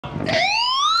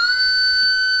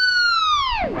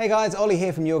Hey guys, Ollie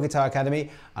here from Your Guitar Academy,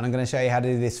 and I'm going to show you how to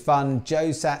do this fun Joe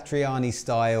Satriani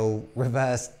style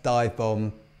reverse dive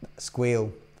bomb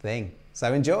squeal thing.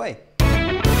 So enjoy!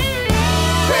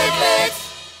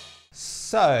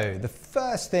 So the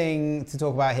first thing to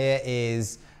talk about here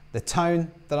is the tone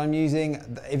that I'm using.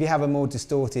 If you have a more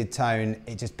distorted tone,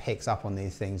 it just picks up on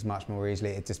these things much more easily.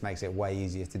 It just makes it way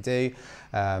easier to do.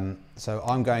 So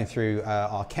I'm going through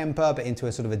our Kemper, but into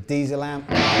a sort of a diesel amp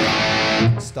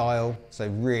style. So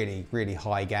really, really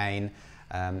high gain.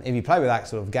 If you play with that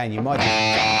sort of gain, you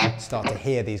might start to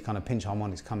hear these kind of pinch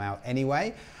harmonics come out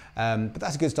anyway. But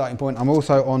that's a good starting point. I'm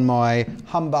also on my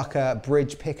humbucker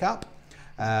bridge pickup,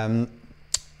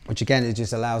 which again, it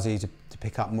just allows you to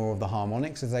pick up more of the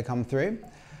harmonics as they come through.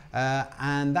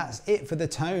 And that's it for the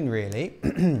tone, really.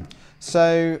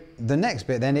 So the next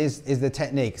bit then is the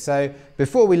technique. So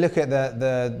before we look at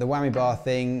the whammy bar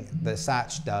thing that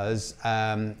Satch does,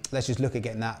 let's just look at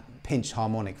getting that pinch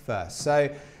harmonic first. So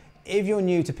if you're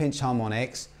new to pinch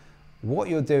harmonics, what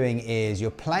you're doing is you're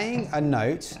playing a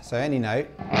note, so any note,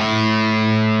 but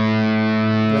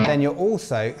then you're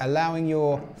also allowing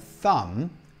your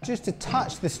thumb just to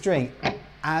touch the string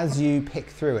as you pick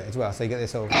through it as well. So you get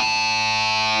this sort of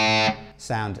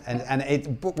sound,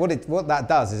 and what that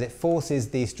does is it forces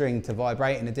the string to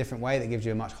vibrate in a different way that gives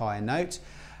you a much higher note.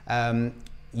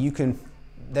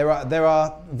 There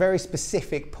are very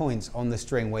specific points on the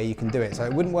string where you can do it, so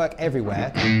it wouldn't work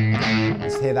everywhere.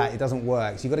 Just hear that, it doesn't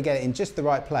work, so you've got to get it in just the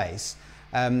right place.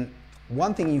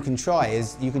 One thing you can try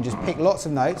is you can just pick lots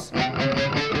of notes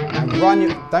and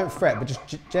don't fret, but just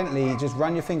gently just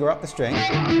run your finger up the string. You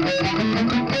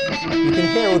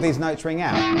can hear all these notes ring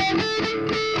out.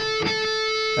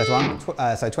 There's one,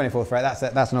 so 24th fret,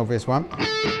 that's an obvious one.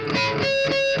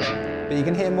 But you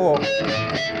can hear more.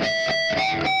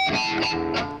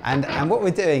 And what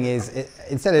we're doing is,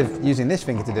 instead of using this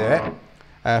finger to do it,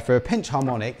 for a pinch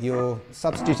harmonic, you're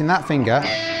substituting that finger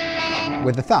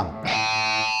with the thumb.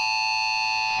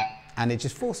 And it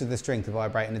just forces the string to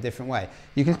vibrate in a different way.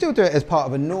 You can still do it as part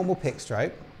of a normal pick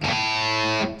stroke,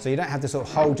 so you don't have to sort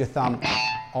of hold your thumb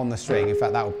on the string. In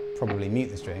fact, that will probably mute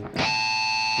the string.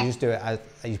 You just do it as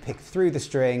you pick through the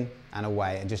string and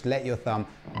away, and just let your thumb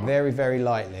very, very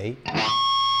lightly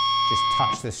just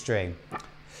touch the string.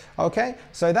 Okay,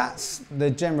 so that's the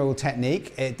general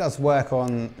technique. It does work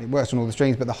on, it works on all the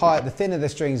strings, but the thinner the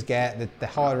strings get, the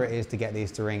harder it is to get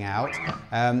these to ring out.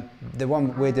 The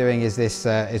one we're doing is this,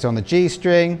 is on the G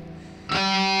string,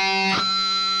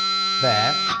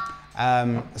 there.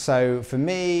 So for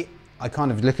me, I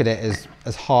kind of look at it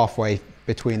as halfway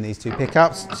between these two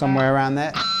pickups, somewhere around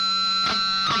there.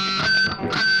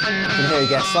 And here you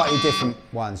get slightly different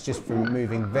ones, just from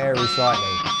moving very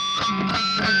slightly.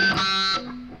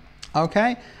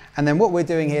 Okay, and then what we're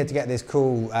doing here to get this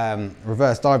cool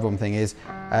reverse dive bomb thing is,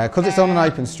 because it's on an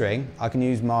open string, I can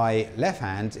use my left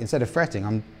hand, instead of fretting,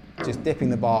 I'm just dipping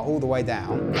the bar all the way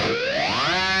down,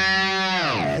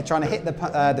 trying to hit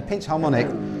the pinch harmonic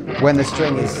when the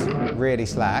string is really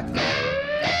slack.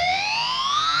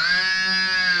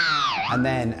 And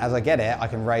then as I get it, I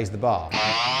can raise the bar.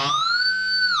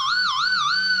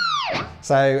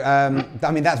 So,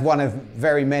 I mean, that's one of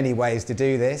very many ways to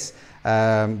do this.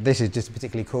 This is just a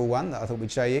particularly cool one that I thought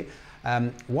we'd show you.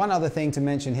 One other thing to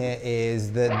mention here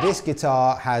is that this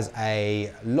guitar has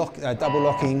a double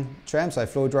locking trem, so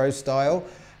Floyd Rose style.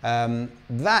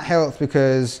 That helps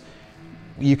because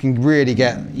you can really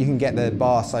get the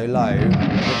bar so low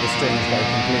that the strings go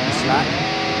completely slack,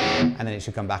 and then it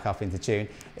should come back up into tune.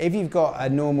 If you've got a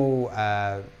normal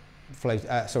a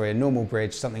normal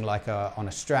bridge, something like on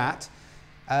a Strat,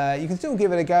 you can still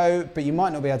give it a go, but you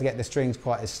might not be able to get the strings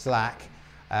quite as slack,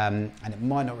 and it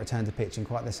might not return to pitch in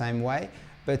quite the same way,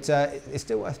 but it's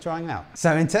still worth trying out.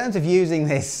 So in terms of using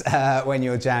this when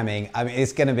you're jamming, I mean,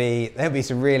 there'll be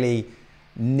some really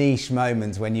niche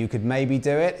moments when you could maybe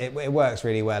do it. It works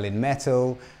really well in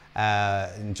metal,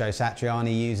 and Joe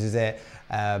Satriani uses it.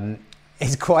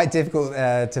 It's quite difficult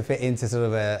to fit into sort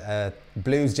of a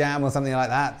blues jam or something like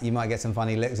that. You might get some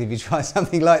funny looks if you try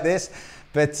something like this.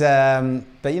 But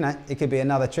you know, it could be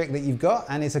another trick that you've got,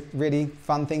 and it's a really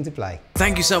fun thing to play.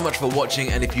 Thank you so much for watching,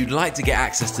 and if you'd like to get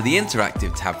access to the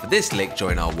interactive tab for this lick,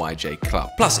 join our YJ Club.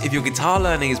 Plus, if your guitar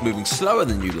learning is moving slower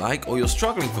than you like, or you're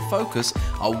struggling for focus,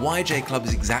 our YJ Club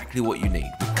is exactly what you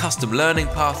need. With custom learning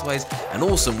pathways, an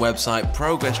awesome website,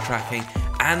 progress tracking,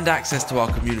 and access to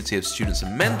our community of students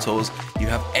and mentors, you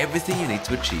have everything you need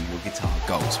to achieve your guitar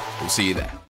goals. We'll see you there.